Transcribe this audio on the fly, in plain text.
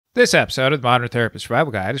This episode of the Modern Therapist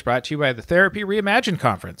Survival Guide is brought to you by the Therapy Reimagine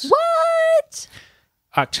Conference. What?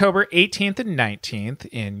 October 18th and 19th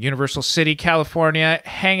in Universal City, California.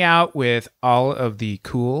 Hang out with all of the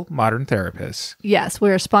cool modern therapists. Yes,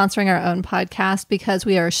 we're sponsoring our own podcast because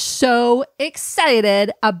we are so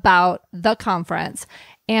excited about the conference.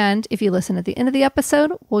 And if you listen at the end of the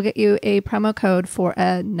episode, we'll get you a promo code for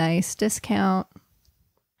a nice discount.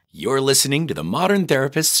 You're listening to the Modern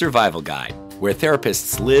Therapist Survival Guide, where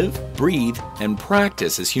therapists live, breathe, and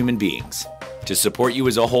practice as human beings. To support you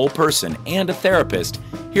as a whole person and a therapist,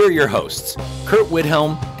 here are your hosts, Curt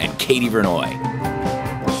Widhalm and Katie Vernoy.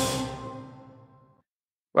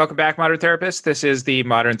 Welcome back, Modern Therapists. This is the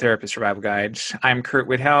Modern Therapist Survival Guide. I'm Curt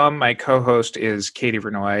Widhalm. My co-host is Katie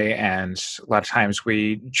Vernoy, and a lot of times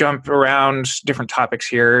we jump around different topics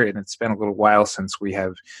here, and it's been a little while since we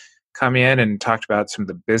have come in and talked about some of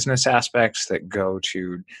the business aspects that go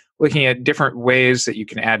to looking at different ways that you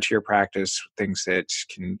can add to your practice, things that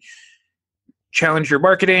can challenge your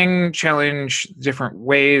marketing, challenge different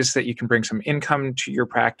ways that you can bring some income to your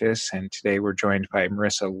practice. And today we're joined by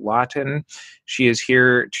Marissa Lawton. She is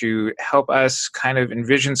here to help us kind of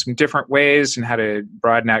envision some different ways and how to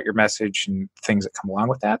broaden out your message and things that come along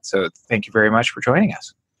with that. So thank you very much for joining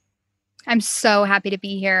us. I'm so happy to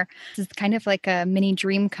be here. This is kind of like a mini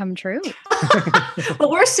dream come true.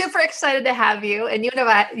 Well, we're super excited to have you. And you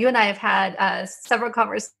and I have had several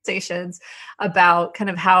conversations about kind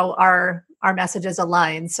of how our messages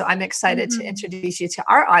align. So I'm excited to introduce you to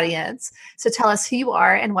our audience. So tell us who you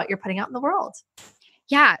are and what you're putting out in the world.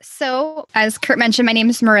 Yeah. So as Curt mentioned, my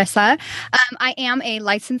name is Marissa. I am a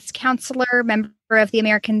licensed counselor, member of the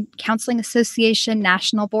American Counseling Association,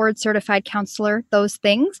 National Board Certified Counselor, those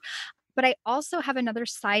things. But I also have another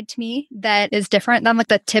side to me that is different than like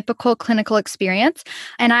the typical clinical experience.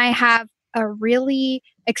 And I have a really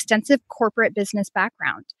extensive corporate business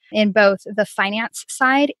background in both the finance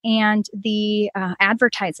side and the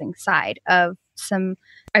advertising side of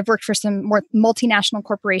I've worked for some more multinational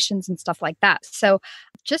corporations and stuff like that. So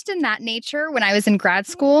just in that nature, when I was in grad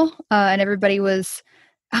school and everybody was,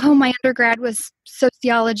 my undergrad was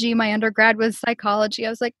sociology, my undergrad was psychology. I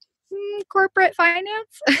was like, corporate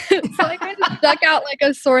finance. So I kind of stuck out like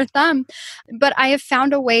a sore thumb. But I have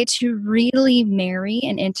found a way to really marry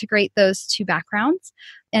and integrate those two backgrounds.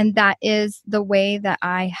 And that is the way that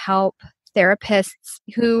I help therapists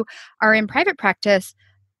who are in private practice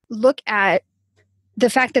look at the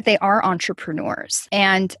fact that they are entrepreneurs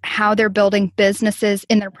and how they're building businesses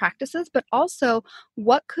in their practices, but also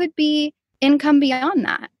what could be income beyond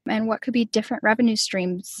that and what could be different revenue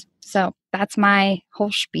streams. So that's my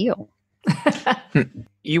whole spiel.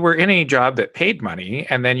 You were in a job that paid money,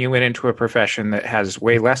 and then you went into a profession that has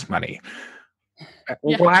way less money.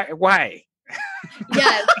 Yeah. Why?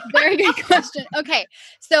 Yes, very good question. Okay,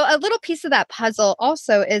 so a little piece of that puzzle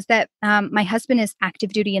also is that my husband is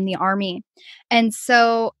active duty in the Army. And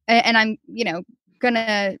so, and I'm,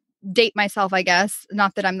 gonna date myself, I guess,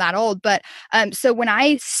 not that I'm that old, but so when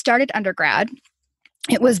I started undergrad,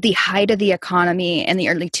 it was the height of the economy in the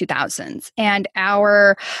early 2000s. And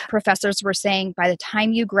our professors were saying, by the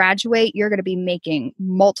time you graduate, you're going to be making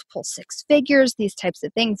multiple six figures, these types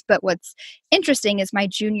of things. But what's interesting is my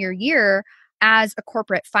junior year as a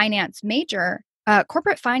corporate finance major,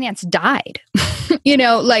 corporate finance died.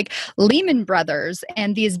 Like Lehman Brothers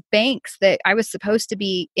and these banks that I was supposed to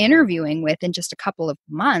be interviewing with in just a couple of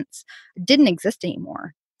months didn't exist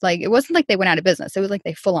anymore. Like, it wasn't like they went out of business. It was like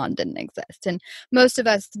they full on didn't exist. And most of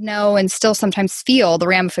us know and still sometimes feel the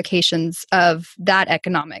ramifications of that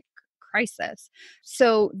economic crisis.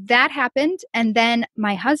 So that happened. And then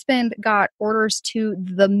my husband got orders to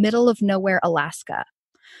the middle of nowhere, Alaska.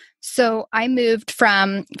 So I moved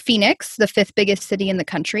from Phoenix, the fifth biggest city in the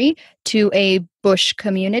country, to a bush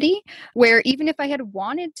community where even if I had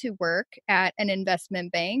wanted to work at an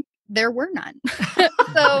investment bank, there were none.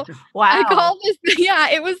 So wow. I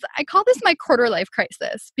call this my quarter life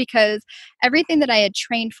crisis, because everything that I had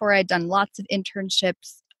trained for, I'd done lots of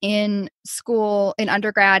internships in school, in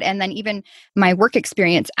undergrad, and then even my work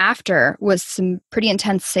experience after was some pretty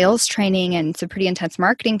intense sales training and some pretty intense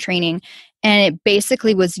marketing training. And it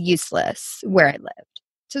basically was useless where I lived.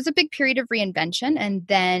 So it's a big period of reinvention. And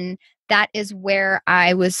then that is where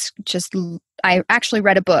I actually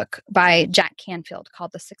read a book by Jack Canfield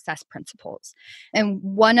called The Success Principles. And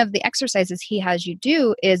one of the exercises he has you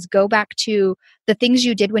do is go back to the things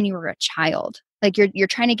you did when you were a child Like you're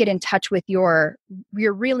trying to get in touch with your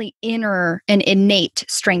really inner and innate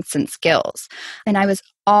strengths and skills. And I was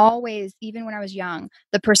always, even when I was young,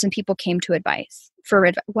 the person people came to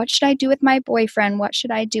what should I do with my boyfriend? What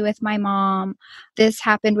should I do with my mom? This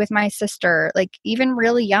happened with my sister, like even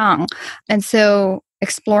really young. And so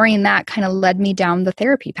exploring that kind of led me down the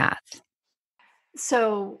therapy path.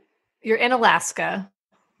 So you're in Alaska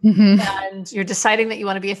and you're deciding that you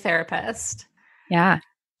want to be a therapist. Yeah.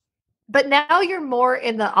 But now you're more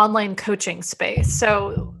in the online coaching space.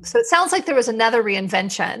 So it sounds like there was another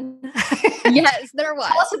reinvention. Yes, there was.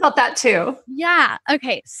 Tell us about that too. Yeah.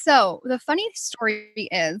 Okay. So the funny story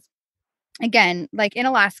is, again, like in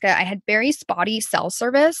Alaska, I had very spotty cell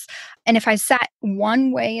service. And if I sat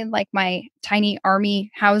one way in like my tiny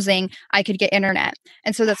army housing, I could get internet.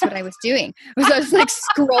 And so that's what I was doing. I was like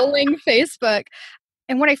scrolling Facebook.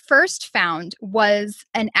 And what I first found was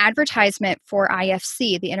an advertisement for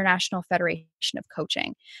IFC, the International Federation of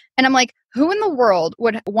Coaching. And I'm like, who in the world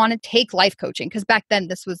would want to take life coaching? Because back then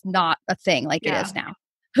this was not a thing like it is now.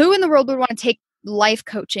 Who in the world would want to take life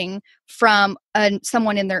coaching from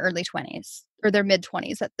someone in their early 20s or their mid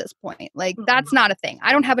 20s at this point? Like that's not a thing.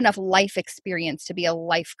 I don't have enough life experience to be a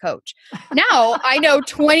life coach. Now I know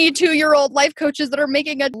 22-year-old life coaches that are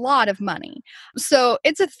making a lot of money. So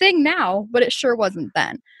it's a thing now, but it sure wasn't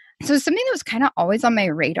then. So it's something that was kind of always on my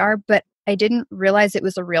radar, but I didn't realize it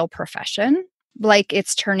was a real profession like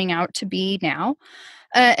it's turning out to be now.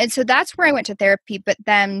 And so that's where I went to therapy. But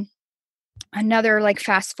then another like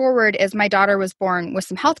fast forward is my daughter was born with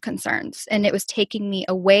some health concerns, and it was taking me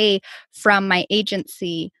away from my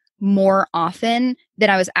agency more often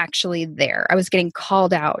than I was actually there. I was getting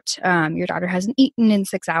called out. Your daughter hasn't eaten in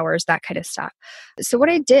 6 hours, that kind of stuff. So what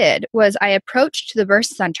I did was I approached the birth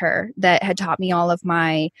center that had taught me all of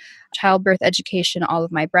my childbirth education, all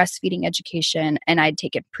of my breastfeeding education, and I'd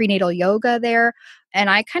taken prenatal yoga there.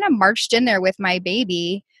 And I kind of marched in there with my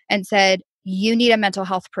baby and said, you need a mental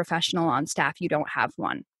health professional on staff. You don't have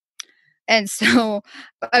one. And so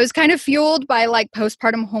I was kind of fueled by like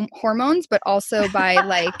postpartum hormones, but also by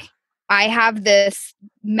like, I have this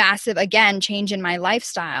massive, again, change in my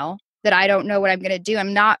lifestyle that I don't know what I'm going to do.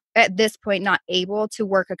 I'm not at this point, not able to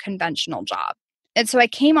work a conventional job. And so I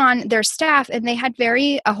came on their staff and they had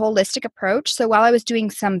a holistic approach. So while I was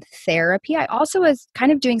doing some therapy, I also was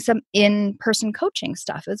kind of doing some in-person coaching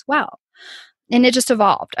stuff as well. And it just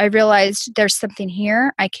evolved. I realized there's something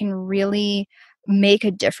here. I can really make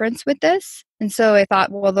a difference with this. And so I thought,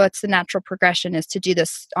 well, that's the natural progression, is to do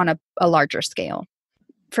this on a larger scale.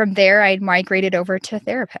 From there, I migrated over to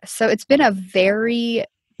therapist. So it's been a very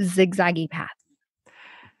zigzaggy path.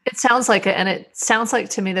 It sounds like it. And it sounds like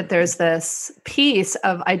to me that there's this piece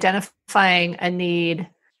of identifying a need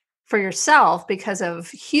for yourself because of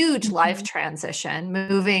huge life transition,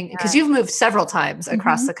 moving, because you've moved several times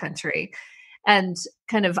across the country, and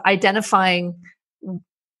kind of identifying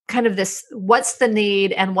kind of this, what's the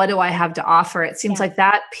need and what do I have to offer? It seems like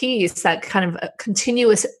that piece, that kind of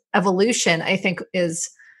continuous evolution, I think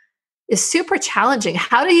is super challenging.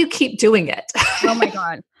 How do you keep doing it? Oh my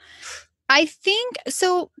God. I think,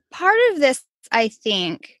 so part of this, I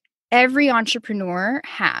think every entrepreneur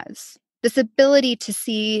has this ability to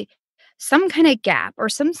see some kind of gap or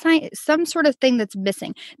some sort of thing that's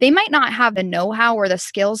missing. They might not have the know-how or the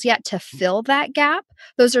skills yet to fill that gap.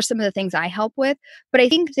 Those are some of the things I help with. But I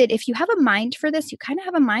think that if you have a mind for this, you kind of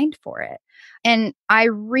have a mind for it. And I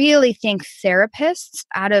really think therapists,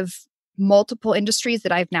 out of multiple industries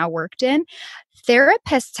that I've now worked in,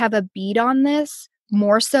 therapists have a beat on this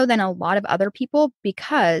more so than a lot of other people,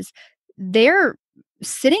 because they're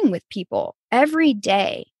sitting with people every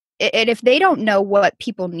day. And if they don't know what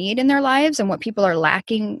people need in their lives and what people are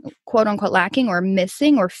lacking, quote unquote, lacking or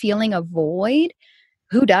missing or feeling a void,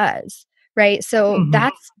 who does? Right. So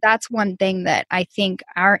that's one thing that I think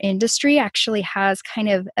our industry actually has kind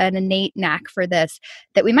of an innate knack for this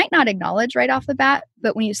that we might not acknowledge right off the bat.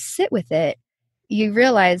 But when you sit with it, you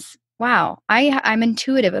realize, wow, I'm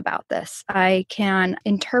intuitive about this. I can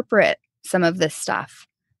interpret some of this stuff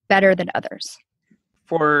better than others.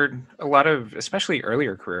 For a lot of, especially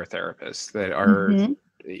earlier career therapists that are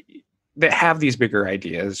that have these bigger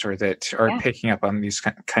ideas or that are picking up on these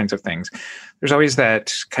kinds of things, there's always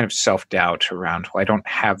that kind of self-doubt around, well, I don't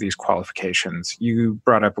have these qualifications. You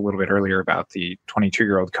brought up a little bit earlier about the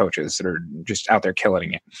 22-year-old coaches that are just out there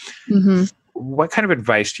killing it. What kind of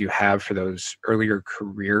advice do you have for those earlier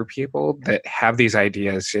career people that have these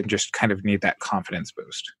ideas and just kind of need that confidence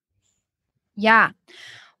boost? Yeah.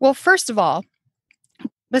 Well, first of all,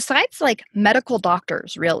 besides like medical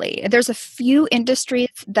doctors, really, there's a few industries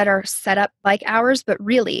that are set up like ours, but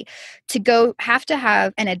really have to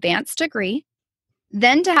have an advanced degree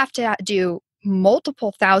then to have to do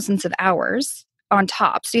multiple thousands of hours on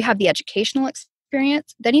top. So you have the educational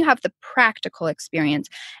experience, then you have the practical experience,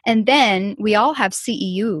 and then we all have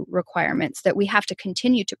CEU requirements that we have to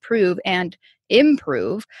continue to prove and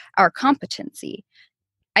improve our competency.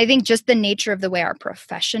 I think just the nature of the way our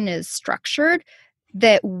profession is structured,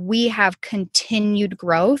 that we have continued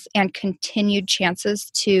growth and continued chances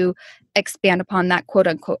to expand upon that quote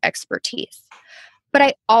unquote expertise. But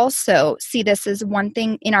I also see this as one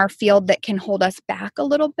thing in our field that can hold us back a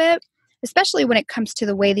little bit, especially when it comes to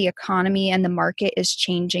the way the economy and the market is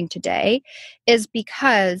changing today, is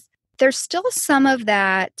because there's still some of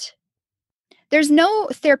that. There's no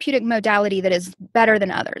therapeutic modality that is better than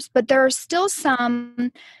others, but there are still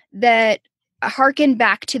some that harken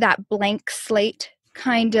back to that blank slate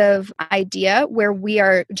kind of idea where we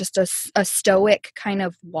are just a stoic kind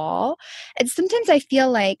of wall. And sometimes I feel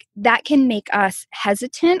like that can make us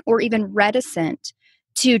hesitant or even reticent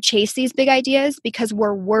to chase these big ideas because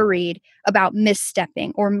we're worried about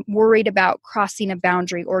misstepping or worried about crossing a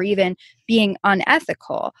boundary or even being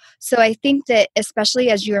unethical. So I think that especially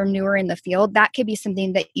as you're newer in the field, that could be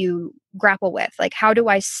something that you grapple with. Like, how do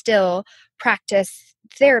I still practice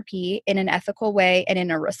therapy in an ethical way and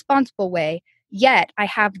in a responsible way, yet I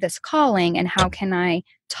have this calling, and how can I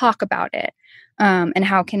talk about it? And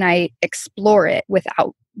how can I explore it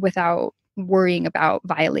without worrying about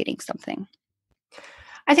violating something?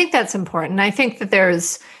 I think that's important. I think that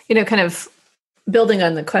there's, kind of building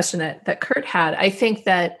on the question that Curt had, I think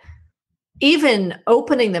that even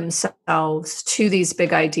opening themselves to these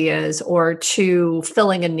big ideas or to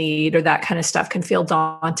filling a need or that kind of stuff can feel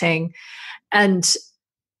daunting. And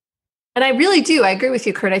I really do. I agree with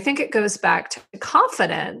you, Curt. I think it goes back to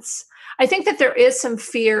confidence. I think that there is some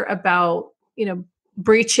fear about,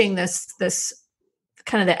 breaching this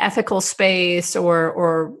kind of the ethical space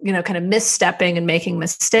or kind of misstepping and making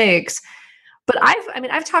mistakes. But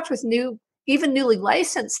I've talked with newly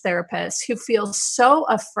licensed therapists who feel so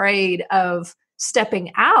afraid of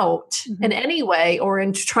stepping out in any way or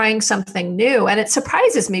in trying something new. And it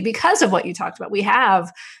surprises me because of what you talked about. We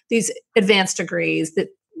have these advanced degrees, that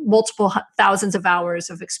multiple thousands of hours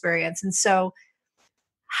of experience. And so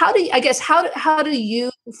how do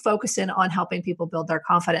you focus in on helping people build their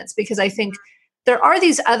confidence? Because I think there are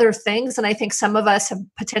these other things, and I think some of us have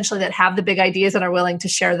potentially that have the big ideas and are willing to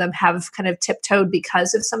share them have kind of tiptoed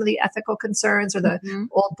because of some of the ethical concerns or the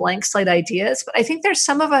old blank slate ideas. But I think there's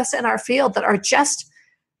some of us in our field that are just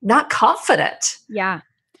not confident. Yeah.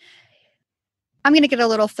 I'm going to get a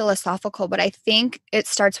little philosophical, but I think it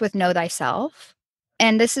starts with know thyself.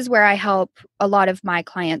 And this is where I help a lot of my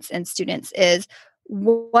clients and students is,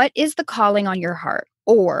 what is the calling on your heart?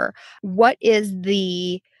 Or what is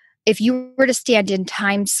if you were to stand in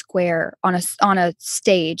Times Square on a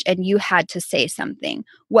stage and you had to say something,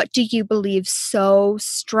 what do you believe so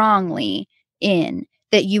strongly in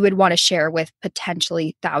that you would want to share with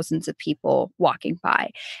potentially thousands of people walking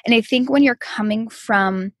by? And I think when you're coming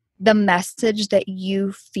from the message that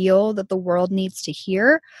you feel that the world needs to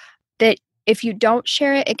hear, that if you don't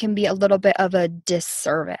share it, it can be a little bit of a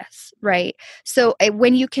disservice, right? So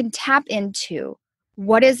when you can tap into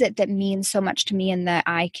what is it that means so much to me and that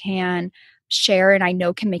I can share and I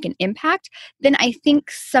know can make an impact, then I think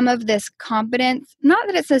some of this confidence, not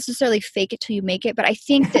that it's necessarily fake it till you make it, but I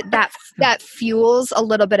think that fuels a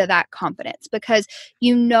little bit of that confidence because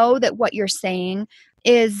you know that what you're saying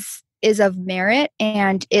is of merit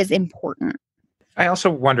and is important. I also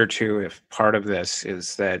wonder too if part of this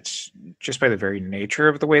is that just by the very nature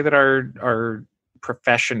of the way that our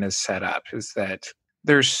profession is set up is that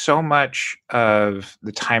there's so much of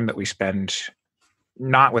the time that we spend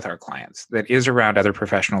not with our clients that is around other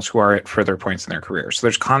professionals who are at further points in their career. So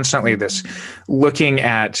there's constantly this looking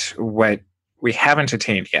at what we haven't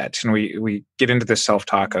attained yet. And we get into this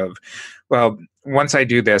self-talk of, well, once I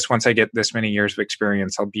do this, once I get this many years of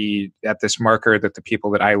experience, I'll be at this marker that the people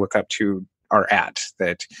that I look up to are at.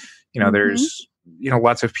 That, there's,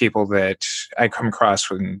 lots of people that I come across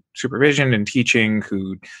in supervision and teaching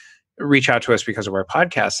who reach out to us because of our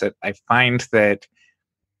podcast, that I find that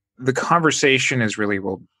the conversation is really,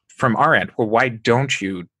 well, from our end, well, why don't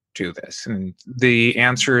you do this? And the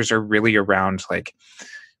answers are really around like,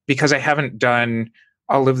 because I haven't done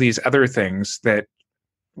all of these other things that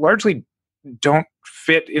largely don't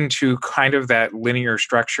fit into kind of that linear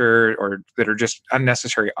structure or that are just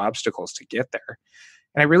unnecessary obstacles to get there.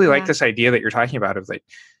 And I really like this idea that you're talking about of like,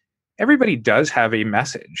 everybody does have a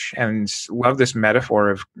message, and love this metaphor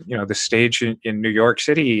of, the stage in New York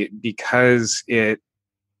City, because it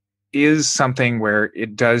is something where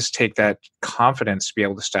it does take that confidence to be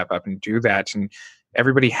able to step up and do that. And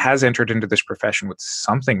everybody has entered into this profession with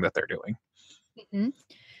something that they're doing. Mm-hmm.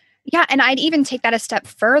 Yeah, and I'd even take that a step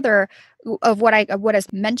further of what I was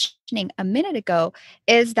mentioning a minute ago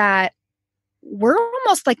is that we're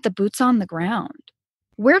almost like the boots on the ground.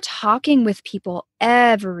 We're talking with people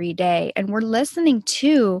every day and we're listening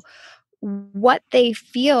to what they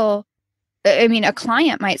feel. I mean, a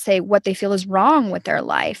client might say what they feel is wrong with their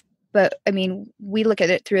life, but I mean, we look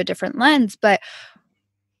at it through a different lens, but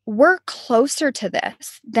we're closer to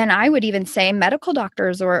this than I would even say medical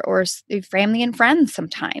doctors or family and friends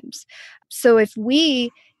sometimes. So if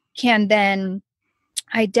we can then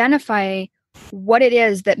identify what it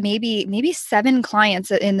is that maybe 7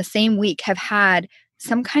 clients in the same week have had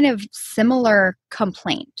some kind of similar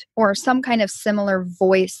complaint or some kind of similar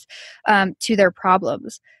voice to their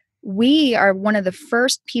problems, we are one of the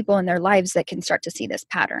first people in their lives that can start to see this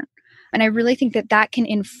pattern. And I really think that that can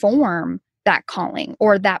inform that calling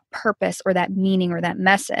or that purpose or that meaning or that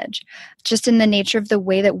message, just in the nature of the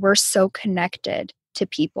way that we're so connected to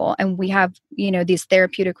people. And we have, these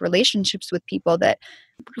therapeutic relationships with people that,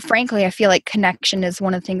 frankly, I feel like connection is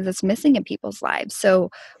one of the things that's missing in people's lives. So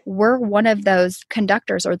we're one of those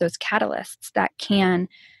conductors or those catalysts that can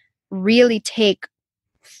really take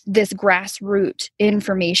this grassroots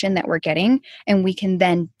information that we're getting and we can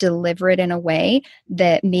then deliver it in a way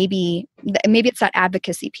that maybe it's that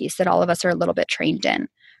advocacy piece that all of us are a little bit trained in,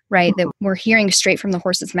 right? That we're hearing straight from the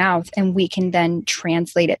horse's mouth and we can then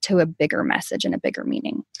translate it to a bigger message and a bigger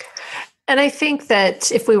meaning. And I think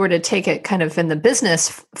that if we were to take it kind of in the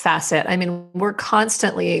business facet, I mean, we're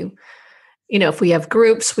constantly, if we have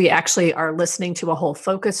groups, we actually are listening to a whole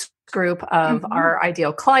focus group of our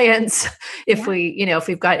ideal clients. If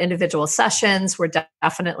we've got individual sessions, we're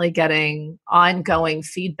definitely getting ongoing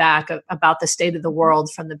feedback about the state of the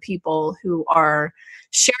world from the people who are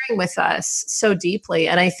sharing with us so deeply.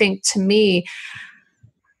 And I think to me,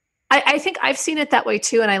 I think I've seen it that way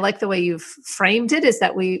too. And I like the way you've framed it, is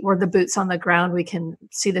that we're the boots on the ground. We can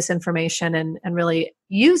see this information and really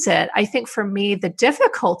use it. I think for me, the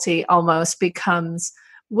difficulty almost becomes,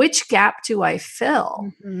 which gap do I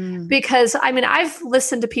fill? Mm-hmm. Because I mean, I've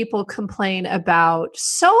listened to people complain about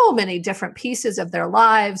so many different pieces of their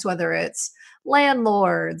lives, whether it's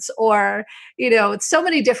landlords or, so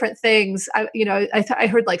many different things. I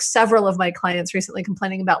heard like several of my clients recently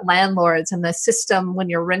complaining about landlords and the system when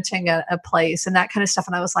you're renting a place and that kind of stuff.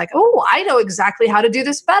 And I was like, oh, I know exactly how to do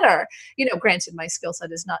this better. Granted, my skill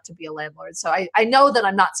set is not to be a landlord. So I know that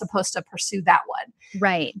I'm not supposed to pursue that one.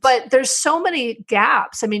 Right. But there's so many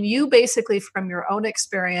gaps. I mean, you basically from your own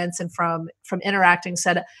experience and from interacting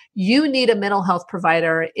said, you need a mental health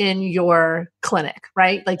provider in your clinic,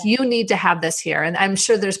 right? Like you need to have this here. And I'm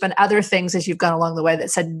sure there's been other things as you've gone along the way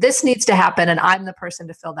that said, this needs to happen. And I'm the person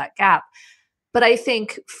to fill that gap. But I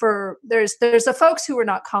think there's the folks who were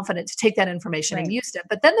not confident to take that information and used it.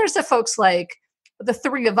 But then there's the folks like the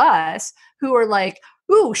 3 of us who are like,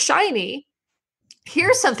 ooh, shiny.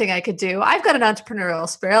 Here's something I could do. I've got an entrepreneurial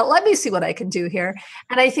spirit. Let me see what I can do here.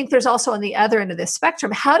 And I think there's also on the other end of this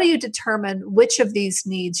spectrum, how do you determine which of these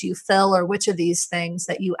needs you fill or which of these things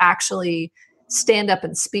that you actually stand up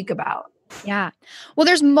and speak about? Yeah. Well,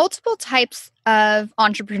 there's multiple types of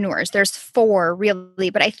entrepreneurs. There's 4 really,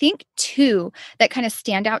 but I think 2 that kind of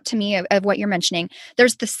stand out to me of what you're mentioning.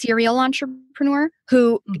 There's the serial entrepreneur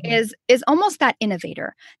who is almost that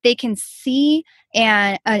innovator. They can see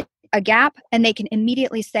a gap and they can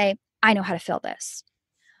immediately say, I know how to fill this.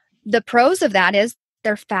 The pros of that is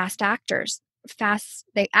they're fast actors.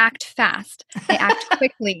 They act fast. They act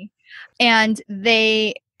quickly. And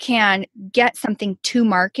they can get something to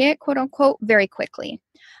market, quote unquote, very quickly.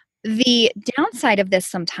 The downside of this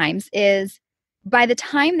sometimes is by the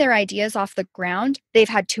time their idea is off the ground, they've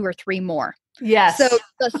had 2 or 3 more. Yes. So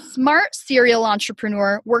the smart serial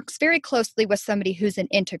entrepreneur works very closely with somebody who's an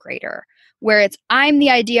integrator, where it's, I'm the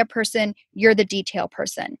idea person, you're the detail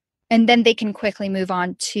person. And then they can quickly move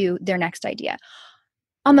on to their next idea.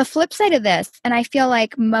 On the flip side of this, and I feel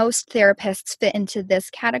like most therapists fit into this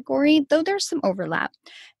category, though there's some overlap,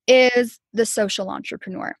 is the social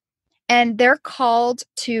entrepreneur. And they're called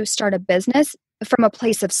to start a business from a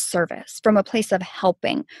place of service, from a place of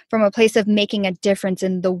helping, from a place of making a difference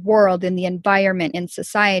in the world, in the environment, in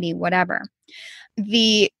society, whatever.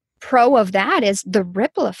 The pro of that is the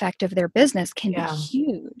ripple effect of their business can be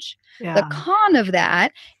huge. Yeah. The con of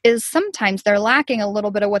that is sometimes they're lacking a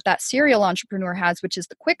little bit of what that serial entrepreneur has, which is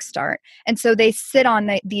the quick start. And so they sit on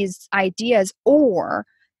these ideas, or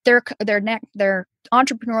their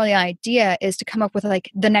entrepreneurial idea is to come up with like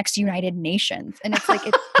the next United Nations. And it's like,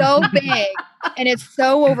 it's so big and it's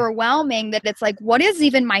so overwhelming that it's like, what is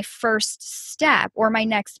even my first step or my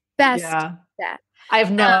next best step? I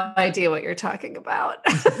have no idea what you're talking about.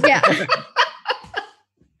 Yeah.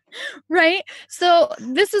 Right. So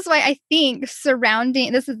this is why I think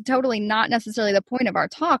this is totally not necessarily the point of our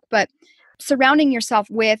talk, but surrounding yourself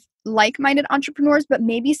with like-minded entrepreneurs, but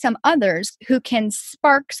maybe some others who can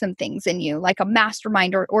spark some things in you, like a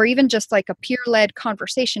mastermind or even just like a peer-led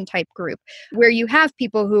conversation type group where you have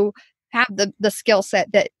people who have the skill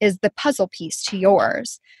set that is the puzzle piece to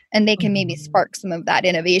yours, and they can maybe spark some of that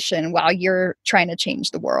innovation while you're trying to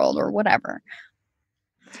change the world or whatever.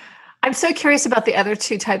 I'm so curious about the other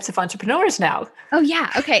two types of entrepreneurs now. Oh,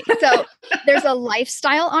 yeah. Okay. So there's a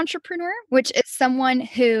lifestyle entrepreneur, which is someone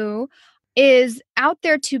who is out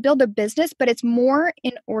there to build a business, but it's more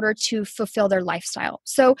in order to fulfill their lifestyle.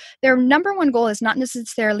 So their number one goal is not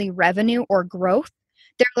necessarily revenue or growth.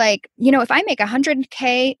 They're like, if I make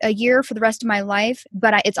 $100K a year for the rest of my life,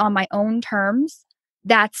 but it's on my own terms,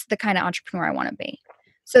 that's the kind of entrepreneur I want to be.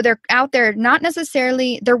 So they're out there, not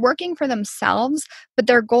necessarily, they're working for themselves, but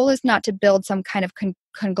their goal is not to build some kind of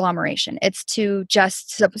conglomeration. It's to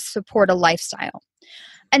just support a lifestyle.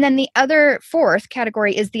 And then the other fourth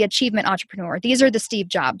category is the achievement entrepreneur. These are the Steve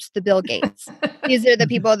Jobs, the Bill Gates. These are the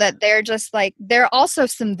people that they're just like, they're also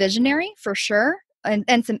some visionary for sure.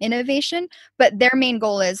 And some innovation, but their main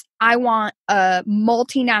goal is, I want a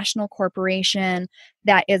multinational corporation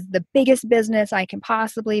that is the biggest business I can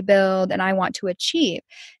possibly build, and I want to achieve.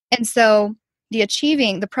 And so the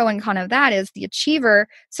pro and con of that is the achiever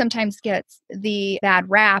sometimes gets the bad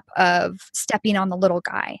rap of stepping on the little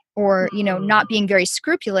guy or, not being very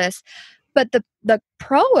scrupulous. But the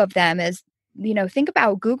pro of them is, think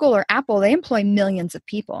about Google or Apple, they employ millions of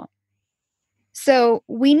people. So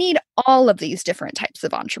we need all of these different types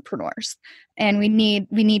of entrepreneurs, and we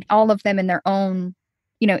need all of them in their own,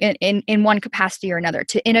 in one capacity or another,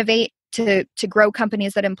 to innovate, to grow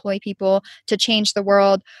companies that employ people, to change the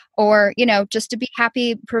world, or, just to be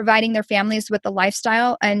happy providing their families with the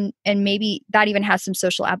lifestyle. And maybe that even has some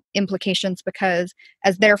social implications, because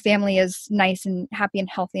as their family is nice and happy and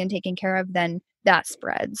healthy and taken care of, then that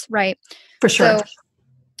spreads, right? For sure. So,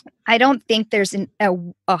 I don't think there's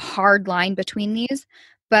a hard line between these,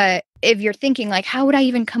 but if you're thinking like, how would I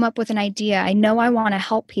even come up with an idea? I know I want to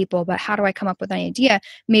help people, but how do I come up with an idea?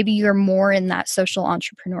 Maybe you're more in that social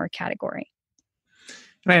entrepreneur category.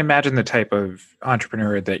 And I imagine the type of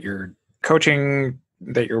entrepreneur that you're coaching,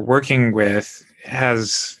 that you're working with,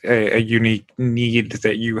 has a unique need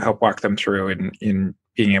that you help walk them through in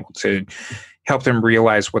being able to help them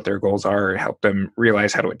realize what their goals are, help them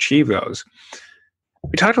realize how to achieve those.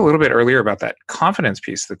 We talked a little bit earlier about that confidence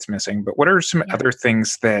piece that's missing, but what are some other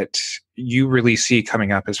things that you really see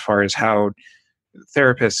coming up as far as how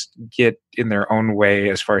therapists get in their own way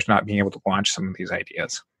as far as not being able to launch some of these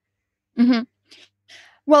ideas? Mm-hmm.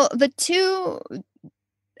 Well,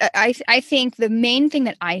 I think the main thing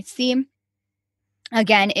that I see,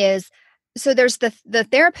 again, is, so there's the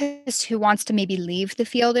therapist who wants to maybe leave the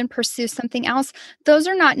field and pursue something else. Those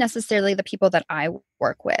are not necessarily the people that I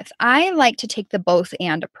work with. I like to take the both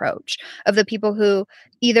and approach of the people who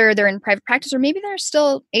either they're in private practice or maybe they're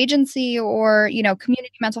still agency or,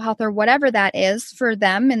 community mental health or whatever that is for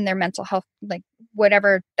them in their mental health, like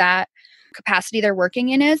whatever that capacity they're working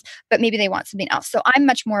in is, but maybe they want something else. So I'm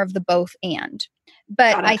much more of the both and.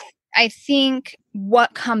 But I think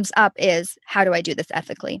what comes up is, how do I do this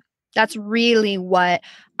ethically? That's really what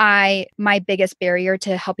my biggest barrier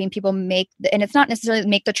to helping people and it's not necessarily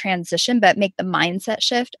make the transition, but make the mindset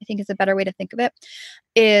shift, I think is a better way to think of it,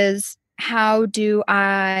 is how do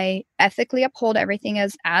I ethically uphold everything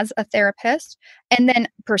as a therapist and then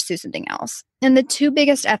pursue something else? And the two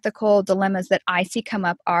biggest ethical dilemmas that I see come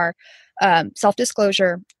up are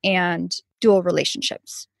self-disclosure and dual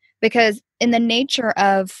relationships. Because in the nature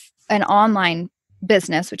of an online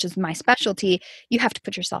business, which is my specialty, you have to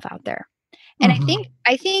put yourself out there. And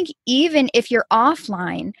I think even if you're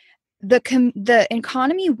offline, the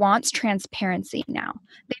economy wants transparency now.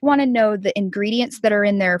 They want to know the ingredients that are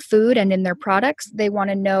in their food and in their products. They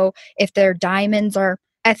want to know if their diamonds are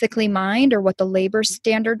ethically mined or what the labor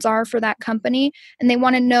standards are for that company. And they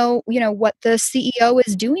want to know, what the CEO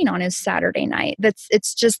is doing on his Saturday night.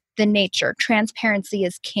 It's just the nature. Transparency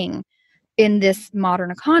is king in this modern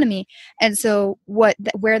economy. And so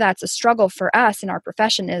where that's a struggle for us in our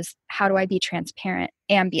profession is, how do I be transparent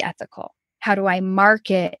and be ethical? How do I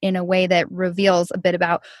market in a way that reveals a bit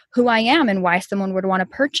about who I am and why someone would want to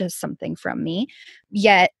purchase something from me?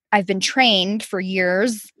 Yet I've been trained for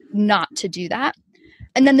years not to do that.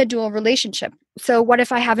 And then the dual relationship. So what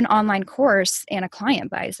if I have an online course and a client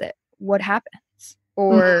buys it? What happens?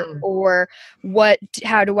 or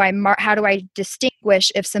how do I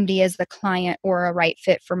distinguish if somebody is the client or a right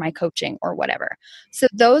fit for my coaching or whatever. So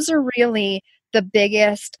those are really the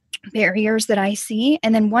biggest barriers that I see.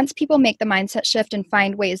 And then once people make the mindset shift and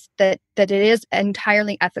find ways that it is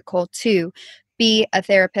entirely ethical to be a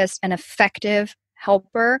therapist, an effective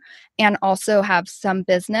helper, and also have some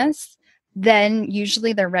business, then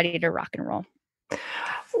usually they're ready to rock and roll.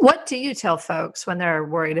 What do you tell folks when they're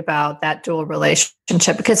worried about that dual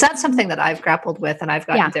relationship? Because that's something that I've grappled with, and I've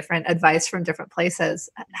gotten different advice from different places.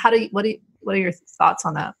 What are your thoughts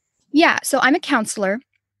on that? Yeah. So I'm a counselor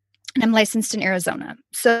and I'm licensed in Arizona.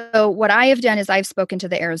 So what I have done is I've spoken to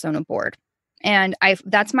the Arizona board, and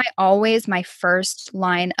that's always my first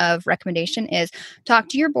line of recommendation is talk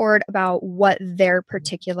to your board about what their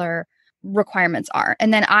particular requirements are.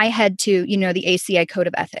 And then I head to, the ACA code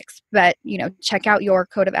of ethics, but, check out your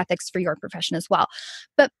code of ethics for your profession as well.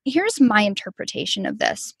 But here's my interpretation of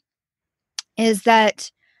this is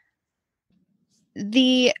that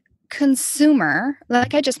the consumer,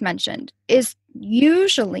 like I just mentioned, is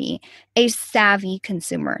usually a savvy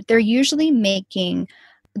consumer. They're usually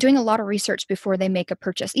doing a lot of research before they make a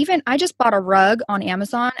purchase. Even I just bought a rug on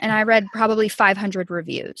Amazon and I read probably 500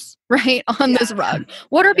 reviews, right, on this rug.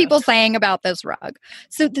 What are people saying about this rug?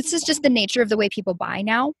 So this is just the nature of the way people buy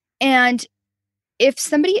now. And if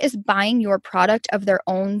somebody is buying your product of their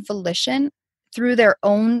own volition through their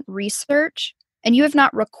own research and you have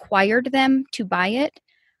not required them to buy it,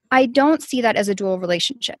 I don't see that as a dual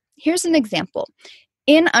relationship. Here's an example.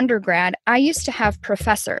 In undergrad, I used to have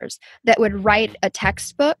professors that would write a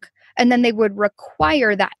textbook and then they would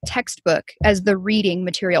require that textbook as the reading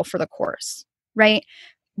material for the course, right?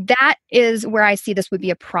 That is where I see this would be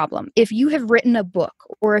a problem. If you have written a book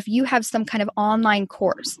or if you have some kind of online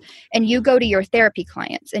course and you go to your therapy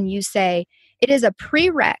clients and you say, it is a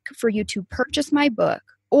prereq for you to purchase my book,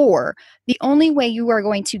 or the only way you are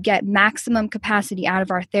going to get maximum capacity out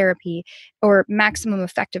of our therapy or maximum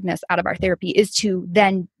effectiveness out of our therapy is to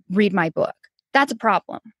then read my book. That's a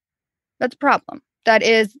problem. That's a problem. That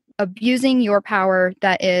is abusing your power.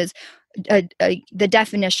 That is the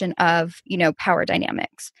definition of, power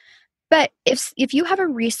dynamics. But if you have a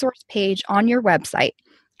resource page on your website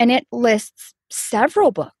and it lists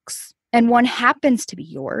several books and one happens to be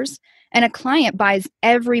yours and a client buys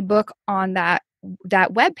every book on that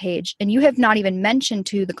web page and you have not even mentioned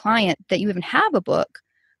to the client that you even have a book,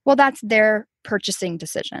 well, that's their purchasing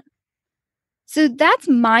decision. So that's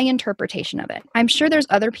my interpretation of it. I'm sure there's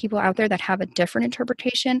other people out there that have a different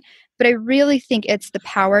interpretation, but I really think it's the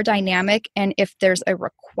power dynamic and if there's a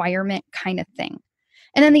requirement kind of thing.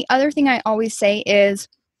 And then the other thing I always say is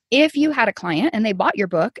if you had a client and they bought your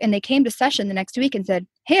book and they came to session the next week and said,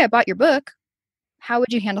 hey, I bought your book, how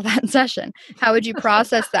would you handle that in session? How would you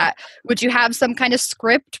process that? Would you have some kind of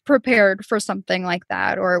script prepared for something like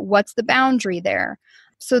that? Or what's the boundary there?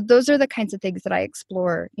 So those are the kinds of things that I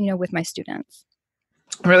explore, with my students.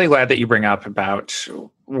 I'm really glad that you bring up about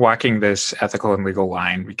walking this ethical and legal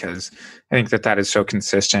line, because I think that is so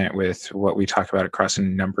consistent with what we talk about across a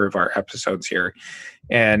number of our episodes here.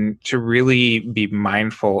 And to really be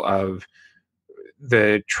mindful of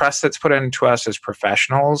the trust that's put into us as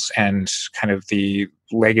professionals and kind of the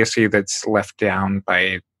legacy that's left down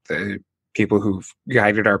by the people who've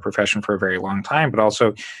guided our profession for a very long time, but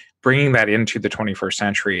also bringing that into the 21st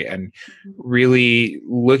century and really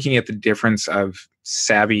looking at the difference of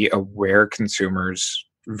savvy, aware consumers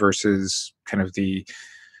versus kind of the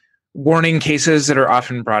warning cases that are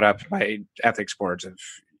often brought up by ethics boards of,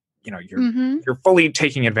 you're fully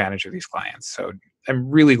taking advantage of these clients. So I'm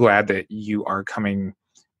really glad that you are coming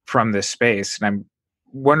from this space. And I'm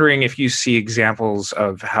wondering if you see examples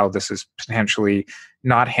of how this is potentially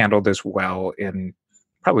not handled as well in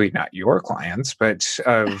probably not your clients, but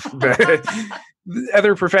of the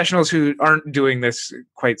other professionals who aren't doing this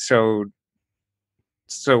quite so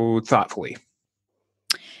thoughtfully.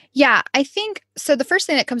 Yeah, I think so. The first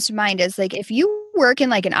thing that comes to mind is like if you work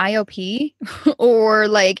in like an IOP or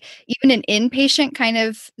like even an inpatient kind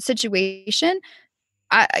of situation,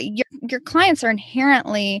 your clients are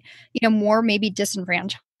inherently, more maybe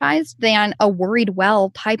disenfranchised than a worried well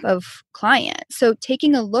type of client. So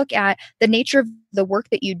taking a look at the nature of the work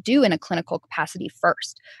that you do in a clinical capacity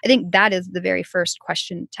first. I think that is the very first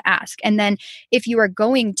question to ask. And then if you are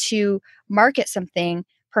going to market something,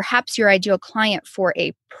 perhaps your ideal client for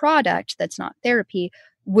a product that's not therapy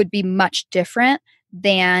would be much different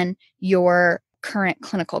than your current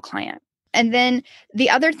clinical client. And then the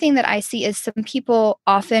other thing that I see is some people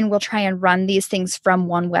often will try and run these things from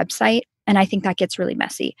one website And I think that gets really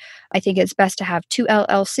messy. I think it's best to have 2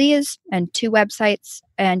 LLCs and 2 websites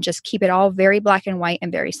and just keep it all very black and white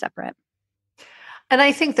and very separate. And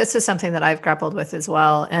I think this is something that I've grappled with as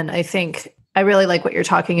well. And I think I really like what you're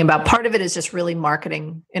talking about. Part of it is just really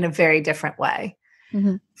marketing in a very different way.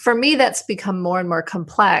 Mm-hmm. For me, that's become more and more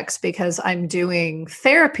complex because I'm doing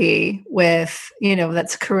therapy with,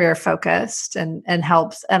 that's career focused and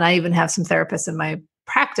helps. And I even have some therapists in my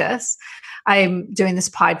practice. I'm doing this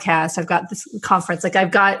podcast. I've got this conference,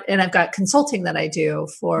 I've got consulting that I do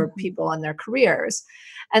for mm-hmm. people on their careers.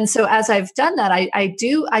 And so as I've done that, I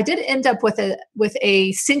did end up with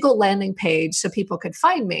a single landing page so people could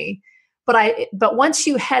find me. But once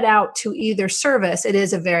you head out to either service, it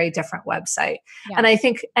is a very different website. Yeah. And I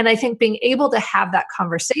think being able to have that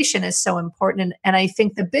conversation is so important. And I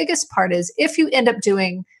think the biggest part is if you end up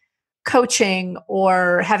doing coaching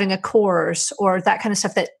or having a course or that kind of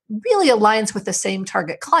stuff that really aligns with the same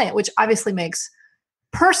target client, which obviously makes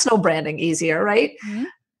personal branding easier, right? Mm-hmm.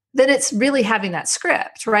 Then it's really having that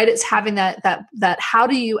script, right? It's having that how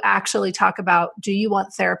do you actually talk about, do you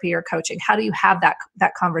want therapy or coaching? How do you have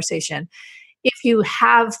that conversation? If you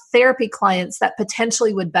have therapy clients that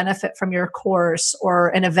potentially would benefit from your course or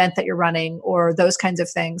an event that you're running or those kinds of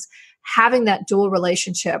things, having that dual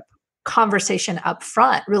relationship conversation up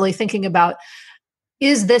front, really thinking about,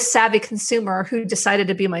 is this savvy consumer who decided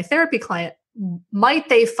to be my therapy client, might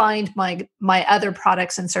they find my other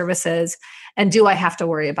products and services? And do I have to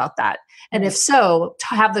worry about that? And if so, to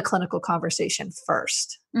have the clinical conversation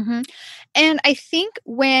first. Mm-hmm. And I think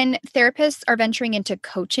when therapists are venturing into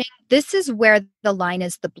coaching, this is where the line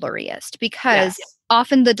is the blurriest because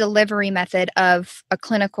often the delivery method of a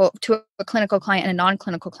clinical client and a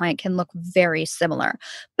non-clinical client can look very similar.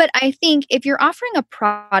 But I think if you're offering a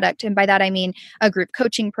product, and by that I mean a group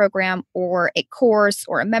coaching program or a course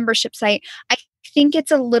or a membership site, I think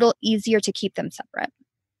it's a little easier to keep them separate.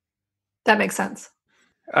 That makes sense.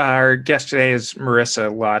 Our guest today is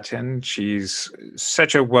Marissa Lawton. She's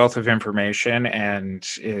such a wealth of information and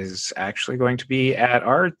is actually going to be at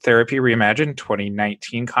our Therapy Reimagine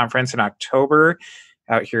 2019 conference in October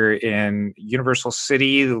out here in Universal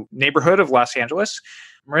City, the neighborhood of Los Angeles.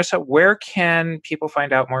 Marissa, where can people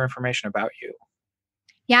find out more information about you?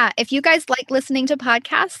 Yeah, if you guys like listening to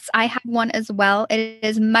podcasts, I have one as well. It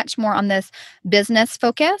is much more on this business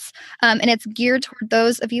focus, and it's geared toward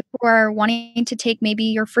those of you who are wanting to take maybe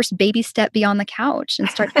your first baby step beyond the couch and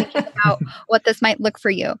start thinking about what this might look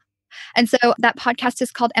for you. And so that podcast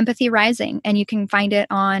is called Empathy Rising, and you can find it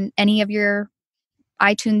on any of your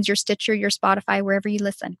iTunes, your Stitcher, your Spotify, wherever you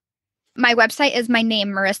listen. My website is my name,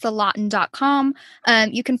 marissalawton.com.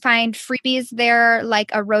 You can find freebies there,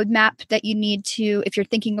 like a roadmap that you need to, if you're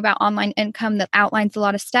thinking about online income, that outlines a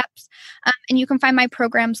lot of steps. And you can find my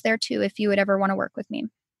programs there too, if you would ever want to work with me.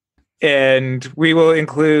 And we will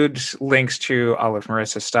include links to all of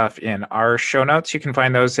Marissa's stuff in our show notes. You can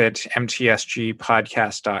find those at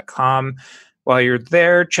mtsgpodcast.com. While you're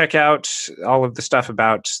there, check out all of the stuff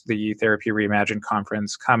about the Therapy Reimagine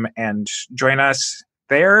conference. Come and join us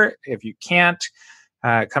there. If you can't,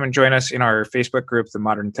 come and join us in our Facebook group, the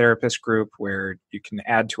Modern Therapist group, where you can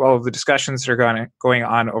add to all of the discussions that are going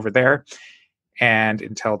on over there. And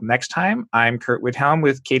until next time, I'm Curt Widhalm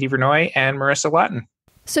with Katie Vernoy and Marissa Lawton.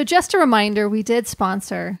 So just a reminder, we did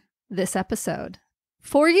sponsor this episode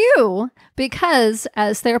for you because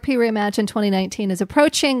as Therapy Reimagine 2019 is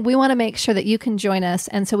approaching, we want to make sure that you can join us.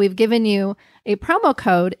 And so we've given you a promo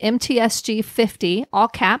code, MTSG50, all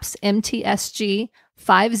caps, MTSG50,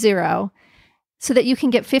 so that you can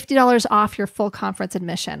get $50 off your full conference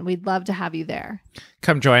admission. We'd love to have you there.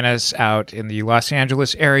 Come join us out in the Los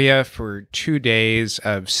Angeles area for 2 days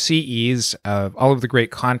of CEs of all of the great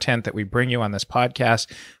content that we bring you on this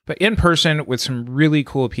podcast, but in person with some really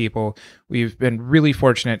cool people. We've been really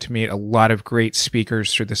fortunate to meet a lot of great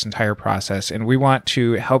speakers through this entire process, and we want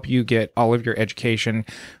to help you get all of your education.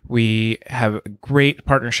 We have a great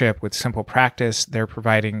partnership with Simple Practice. They're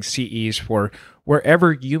providing CEs for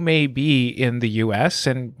wherever you may be in the US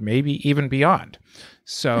and maybe even beyond.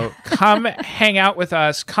 So come hang out with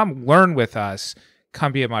us, come learn with us,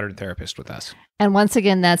 come be a modern therapist with us. And once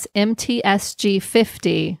again, that's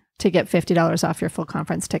MTSG50 to get $50 off your full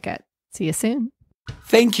conference ticket. See you soon.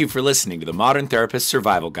 Thank you for listening to the Modern Therapist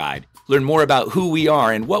Survival Guide. Learn more about who we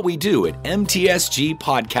are and what we do at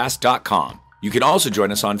mtsgpodcast.com. You can also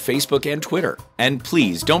join us on Facebook and Twitter. And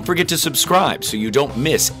please don't forget to subscribe so you don't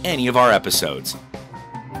miss any of our episodes.